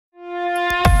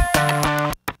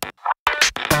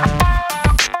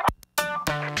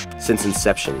Since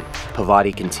inception,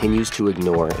 Pavati continues to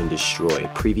ignore and destroy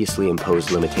previously imposed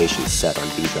limitations set on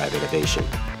V-Drive innovation.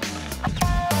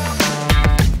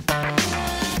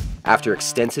 After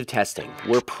extensive testing,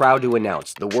 we're proud to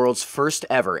announce the world's first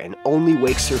ever and only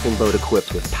wake surfing boat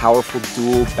equipped with powerful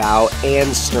dual bow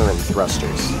and stern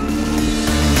thrusters.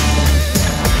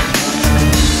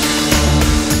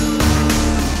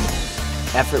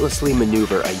 Effortlessly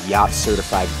maneuver a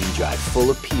yacht-certified V-Drive full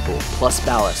of people plus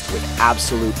ballast with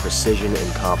absolute precision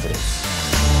and confidence.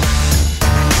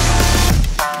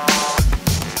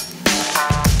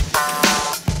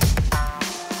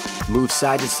 Move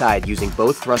side to side using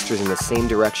both thrusters in the same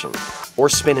direction, or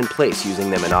spin in place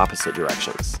using them in opposite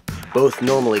directions, both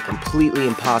normally completely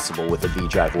impossible with a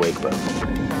V-Drive wake boat.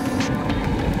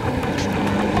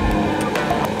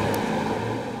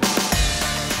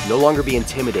 No longer be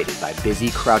intimidated by busy,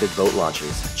 crowded boat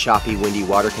launches, choppy, windy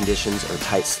water conditions, or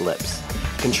tight slips.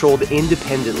 Controlled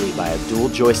independently by a dual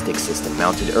joystick system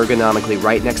mounted ergonomically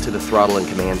right next to the throttle and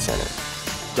command center.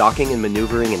 Docking and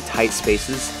maneuvering in tight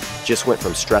spaces just went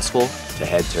from stressful to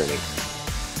head-turning.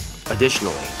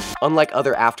 Additionally, unlike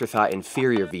other afterthought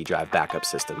inferior V-Drive backup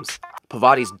systems,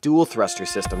 Pavati's dual thruster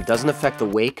system doesn't affect the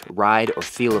wake, ride, or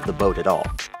feel of the boat at all.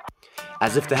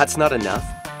 As if that's not enough,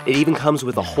 it even comes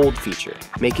with a hold feature,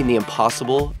 making the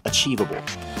impossible achievable.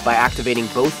 By activating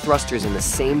both thrusters in the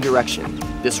same direction,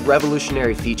 this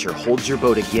revolutionary feature holds your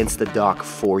boat against the dock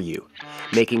for you,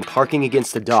 making parking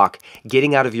against the dock,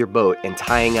 getting out of your boat, and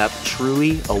tying up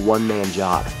truly a one-man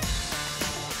job.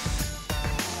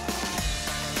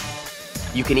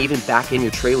 You can even back in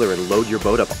your trailer and load your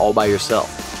boat up all by yourself.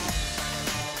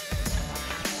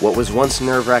 What was once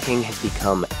nerve-wracking has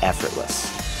become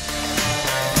effortless.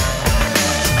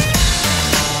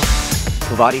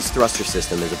 Pavati's thruster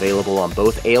system is available on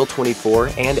both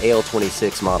AL24 and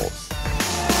AL26 models.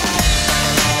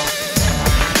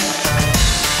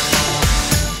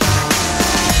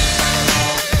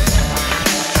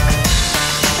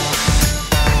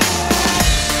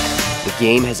 The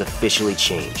game has officially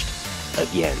changed,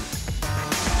 again.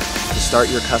 To start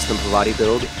your custom Pavati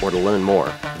build or to learn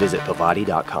more, visit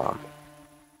Pavati.com.